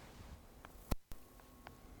sufficient.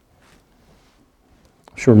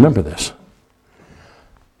 So remember this.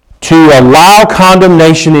 To allow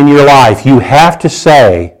condemnation in your life, you have to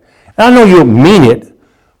say, and I know you don't mean it,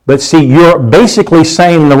 but see, you're basically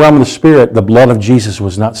saying in the realm of the Spirit, the blood of Jesus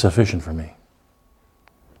was not sufficient for me.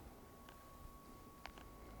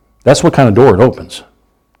 That's what kind of door it opens.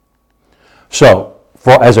 So,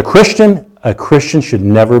 as a Christian should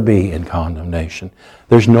never be in condemnation.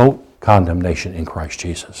 There's no condemnation in Christ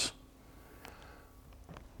Jesus.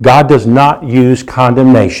 God does not use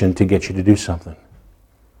condemnation to get you to do something.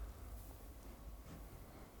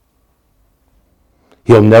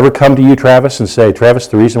 He'll never come to you, Travis, and say, Travis,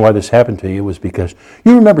 the reason why this happened to you was because,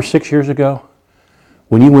 you remember 6 years ago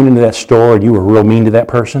when you went into that store and you were real mean to that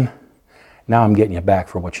person? Now I'm getting you back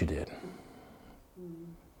for what you did.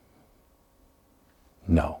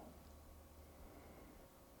 No.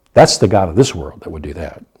 That's the God of this world that would do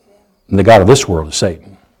that. And the God of this world is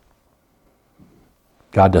Satan.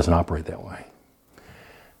 God doesn't operate that way.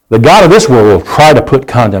 The God of this world will try to put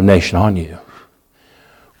condemnation on you.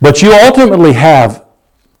 But you ultimately have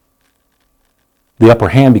the upper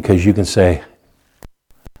hand, because you can say,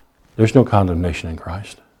 there's no condemnation in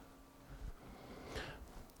Christ.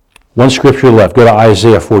 One scripture left. Go to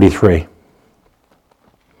Isaiah 43.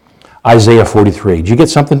 Isaiah 43. Did you get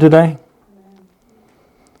something today?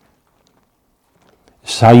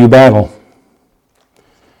 This is how you battle.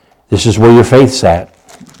 This is where your faith's at.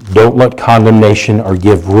 Don't let condemnation or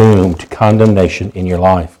give room to condemnation in your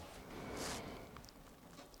life.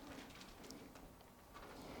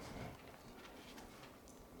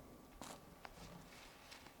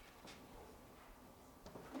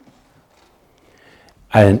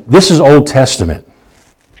 And this is Old Testament.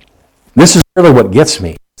 This is really what gets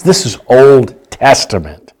me. This is Old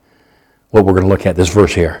Testament, what we're going to look at, this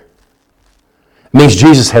verse here. It means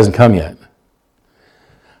Jesus hasn't come yet.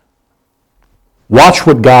 Watch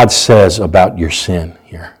what God says about your sin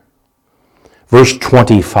here. Verse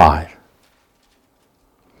 25.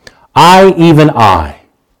 I, even I,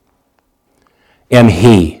 am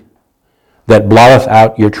he that blotteth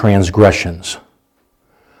out your transgressions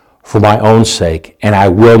for my own sake, and I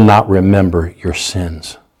will not remember your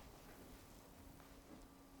sins.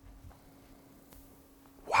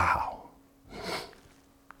 Wow.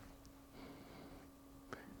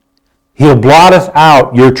 He'll blotteth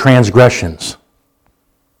out your transgressions.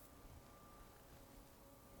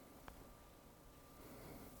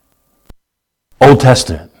 Old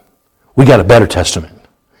Testament. We got a better testament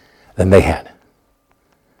than they had.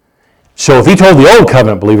 So if he told the old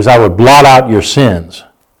covenant believers, I would blot out your sins,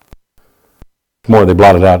 more they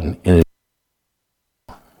blotted out in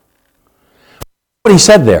what he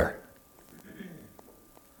said there.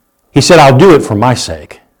 He said, I'll do it for my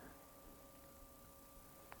sake.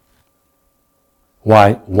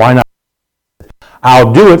 Why not?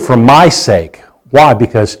 I'll do it for my sake. Why?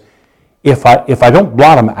 Because if I don't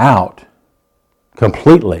blot them out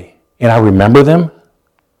completely and I remember them,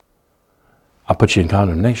 I'll put you in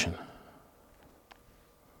condemnation.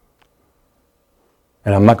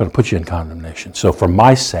 And I'm not going to put you in condemnation. So for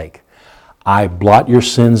my sake, I blot your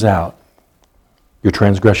sins out, your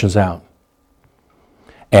transgressions out,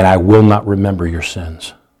 and I will not remember your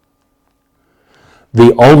sins.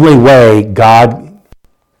 The only way God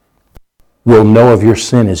will know of your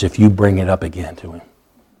sin is if you bring it up again to him.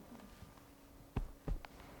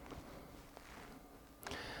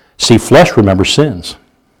 See, flesh remembers sins.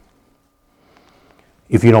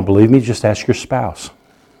 If you don't believe me, just ask your spouse.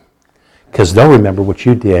 Because they'll remember what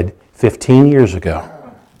you did 15 years ago.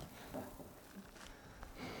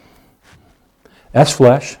 That's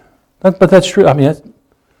flesh. But that's true. I mean,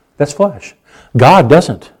 that's flesh. God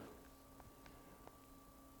doesn't.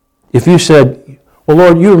 If you said, well,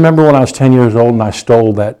 Lord, you remember when I was 10 years old and I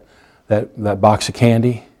stole that box of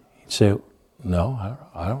candy? He'd say, no,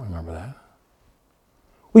 I don't remember that.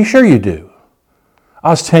 Well, sure you do. I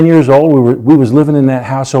was 10 years old. We was living in that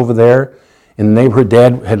house over there in the neighborhood.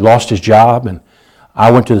 Dad had lost his job, and I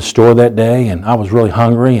went to the store that day, and I was really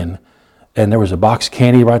hungry, and there was a box of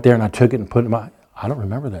candy right there, and I took it and put it in my... I don't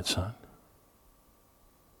remember that, son.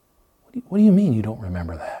 What do you mean you don't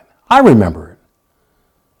remember that? I remember it.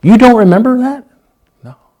 You don't remember that?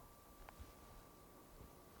 No.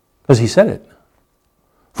 Because he said it.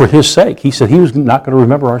 For his sake. He said he was not going to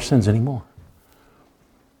remember our sins anymore.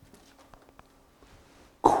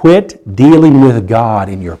 Quit dealing with God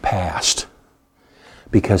in your past,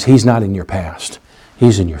 because he's not in your past.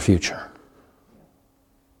 He's in your future.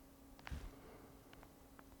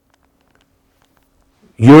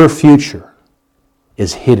 Your future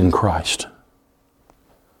is hid in Christ.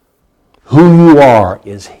 Who you are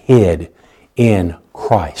is hid in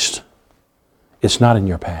Christ. It's not in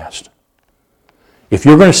your past. If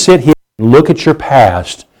you're going to sit here and look at your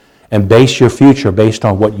past and base your future based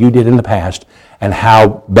on what you did in the past and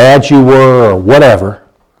how bad you were or whatever,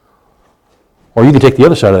 or you can take the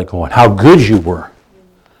other side of that coin, how good you were.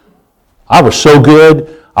 I was so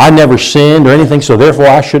good, I never sinned or anything, so therefore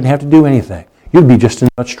I shouldn't have to do anything. You'd be just as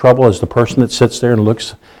much trouble as the person that sits there and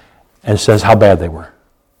looks and says how bad they were.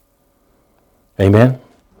 Amen?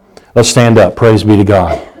 Let's stand up. Praise be to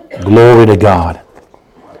God. Glory to God.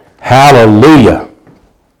 Hallelujah.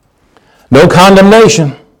 No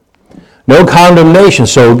condemnation. No condemnation.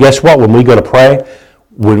 So guess what? When we go to pray,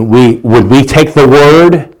 when we take the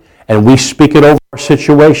word and we speak it over our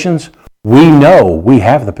situations, we know we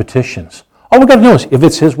have the petitions. All we've got to know is if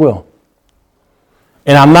it's his will.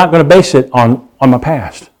 And I'm not going to base it on my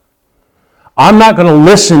past. I'm not going to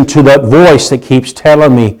listen to that voice that keeps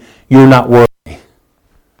telling me you're not worthy.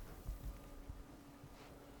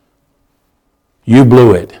 You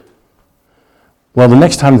blew it. Well, the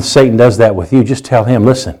next time Satan does that with you, just tell him,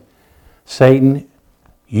 listen, Satan,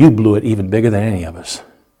 you blew it even bigger than any of us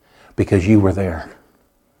because you were there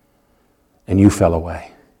and you fell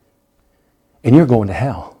away. And you're going to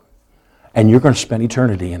hell. And you're going to spend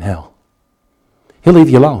eternity in hell. He'll leave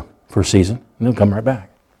you alone for a season, and he'll come right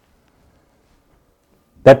back.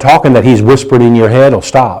 That talking that he's whispered in your head will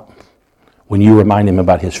stop when you remind him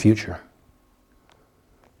about his future.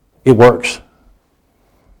 It works.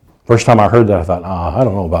 First time I heard that, I thought, I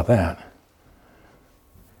don't know about that.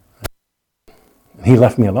 And he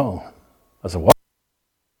left me alone. I said, what?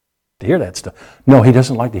 To hear that stuff. No, he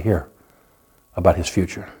doesn't like to hear about his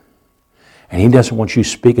future. And he doesn't want you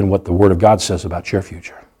speaking what the Word of God says about your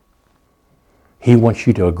future. He wants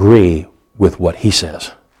you to agree with what he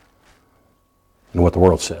says and what the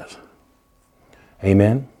world says.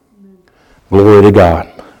 Amen? Glory to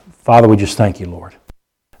God. Father, we just thank you, Lord.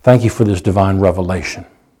 Thank you for this divine revelation.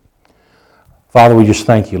 Father, we just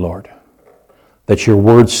thank you, Lord, that your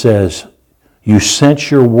word says you sent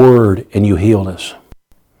your word and you healed us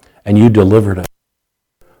and you delivered us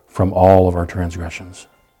from all of our transgressions.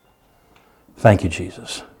 Thank you,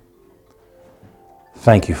 Jesus.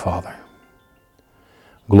 Thank you, Father.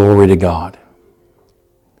 Glory to God.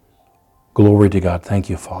 Glory to God. Thank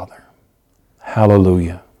you, Father.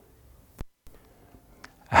 Hallelujah.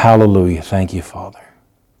 Hallelujah. Thank you, Father.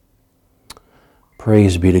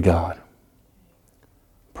 Praise be to God.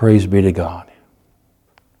 Praise be to God.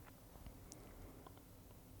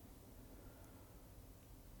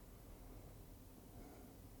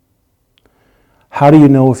 How do you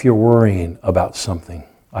know if you're worrying about something?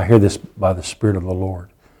 I hear this by the Spirit of the Lord.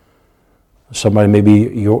 Somebody, maybe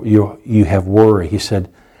you have worry. He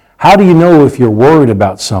said, how do you know if you're worried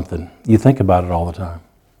about something? You think about it all the time.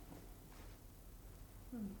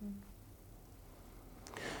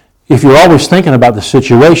 If you're always thinking about the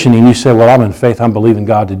situation and you say, well, I'm in faith, I'm believing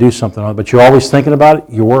God to do something, but you're always thinking about it,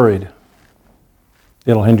 you're worried.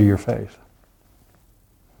 It'll hinder your faith.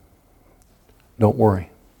 Don't worry.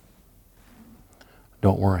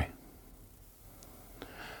 Don't worry.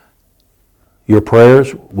 Your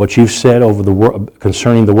prayers, what you've said over the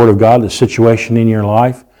concerning the Word of God, the situation in your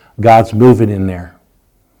life, God's moving in there.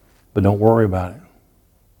 But don't worry about it.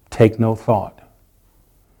 Take no thought.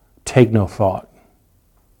 Take no thought.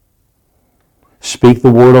 Speak the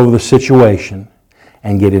word over the situation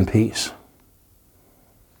and get in peace.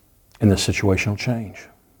 And the situation will change.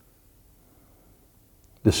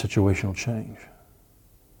 The situation will change.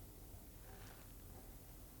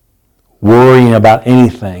 Worrying about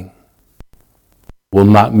anything will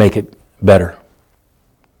not make it better.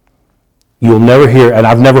 You'll never hear, and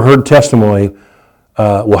I've never heard testimony,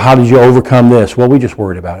 well, how did you overcome this? Well, we just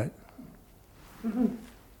worried about it.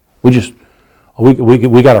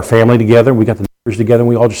 We got our family together, we got the neighbors together, and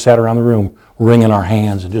we all just sat around the room wringing our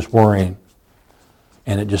hands and just worrying.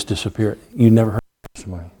 And it just disappeared. You never heard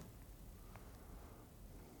testimony.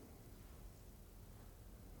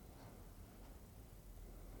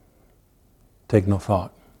 Take no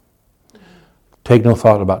thought. Take no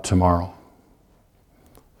thought about tomorrow,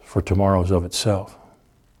 for tomorrow is of itself.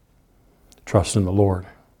 Trust in the Lord.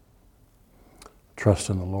 Trust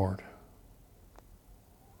in the Lord.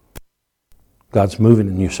 God's moving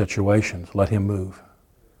in your situations. Let Him move.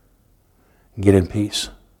 Get in peace.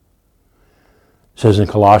 It says in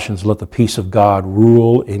Colossians, let the peace of God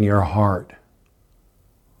rule in your heart.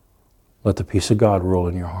 Let the peace of God rule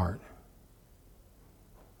in your heart.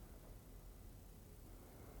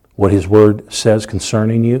 What His Word says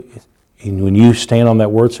concerning you, and when you stand on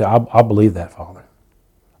that Word, say, I believe that, Father.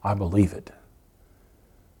 I believe it.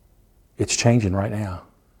 It's changing right now.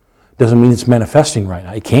 Doesn't mean it's manifesting right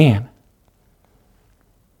now. It can.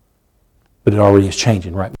 But it already is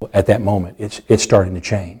changing right at that moment. It's starting to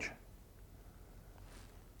change.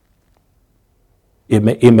 It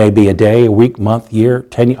may be a day, a week, month, year,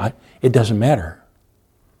 10 years. It doesn't matter.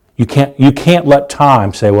 You can't let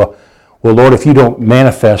time say, well, Lord, if you don't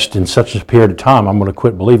manifest in such a period of time, I'm going to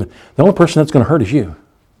quit believing. The only person that's going to hurt is you.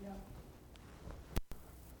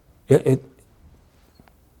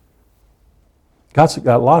 God's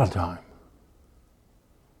got a lot of time.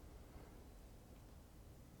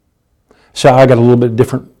 So I got a little bit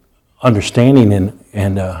different understanding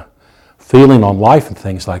and feeling on life and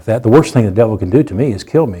things like that. The worst thing the devil can do to me is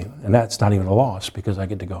kill me, and that's not even a loss because I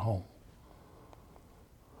get to go home.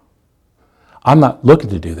 I'm not looking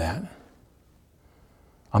to do that.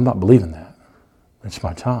 I'm not believing that. It's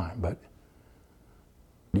my time, but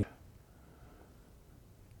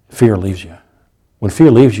fear leaves you. When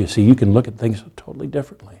fear leaves you, see, you can look at things totally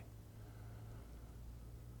differently.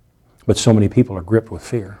 But so many people are gripped with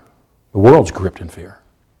fear. The world's gripped in fear.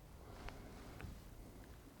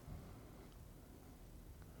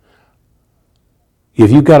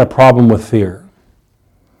 If you've got a problem with fear,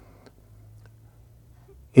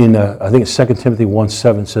 in I think it's 2 Timothy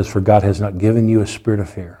 1:7 says, for God has not given you a spirit of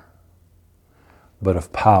fear, but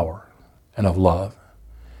of power and of love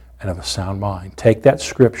and of a sound mind. Take that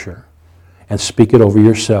scripture and speak it over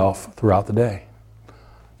yourself throughout the day.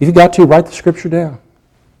 If you got to, write the scripture down.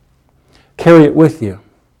 Carry it with you.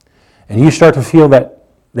 And you start to feel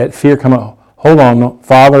that fear come up. Hold on,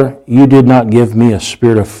 Father, you did not give me a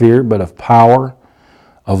spirit of fear, but of power,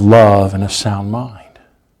 of love, and a sound mind.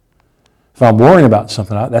 If I'm worrying about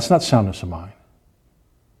something, that's not soundness of mind.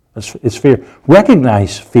 It's fear.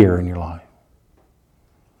 Recognize fear in your life.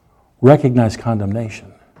 Recognize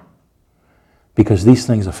condemnation. Because these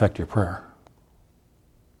things affect your prayer.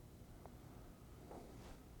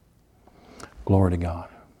 Glory to God.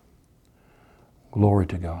 Glory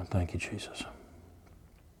to God. Thank you, Jesus.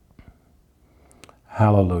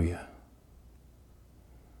 Hallelujah.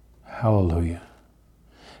 Hallelujah.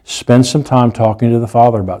 Spend some time talking to the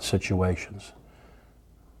Father about situations.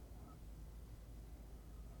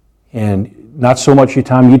 And not so much your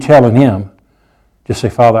time you telling Him. Just say,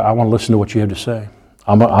 Father, I want to listen to what you have to say.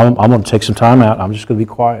 I'm going to take some time out. I'm just going to be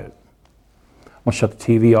quiet. I'm going to shut the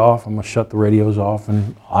TV off. I'm going to shut the radios off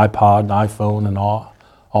and iPod and iPhone and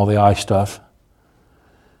all the i stuff.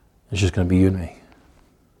 It's just going to be you and me.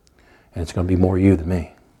 And it's going to be more you than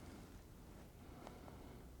me.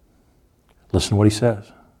 Listen to what He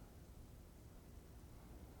says.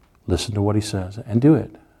 Listen to what He says and do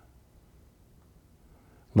it.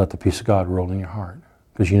 Let the peace of God roll in your heart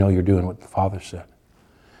because you know you're doing what the Father said.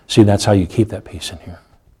 See, that's how you keep that peace in here.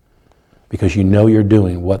 Because you know you're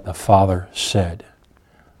doing what the Father said.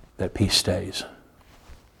 That peace stays.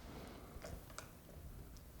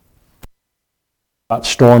 About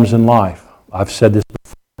storms in life. I've said this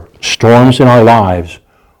before. Storms in our lives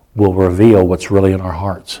will reveal what's really in our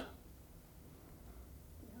hearts.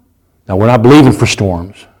 Now, we're not believing for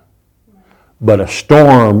storms. But a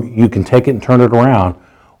storm, you can take it and turn it around.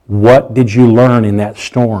 What did you learn in that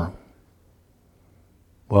storm?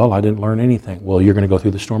 Well, I didn't learn anything. Well, you're going to go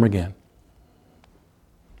through the storm again.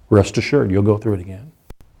 Rest assured, you'll go through it again.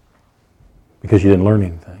 Because you didn't learn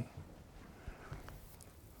anything.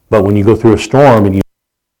 But when you go through a storm and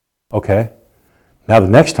okay, now the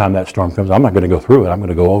next time that storm comes, I'm not going to go through it. I'm going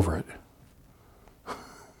to go over it.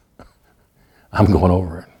 I'm going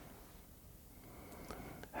over it.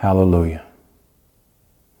 Hallelujah.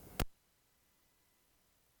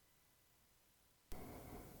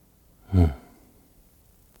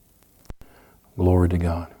 Glory to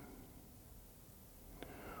God.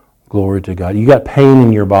 Glory to God. You got pain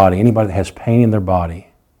in your body. Anybody that has pain in their body,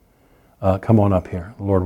 come on up here. The Lord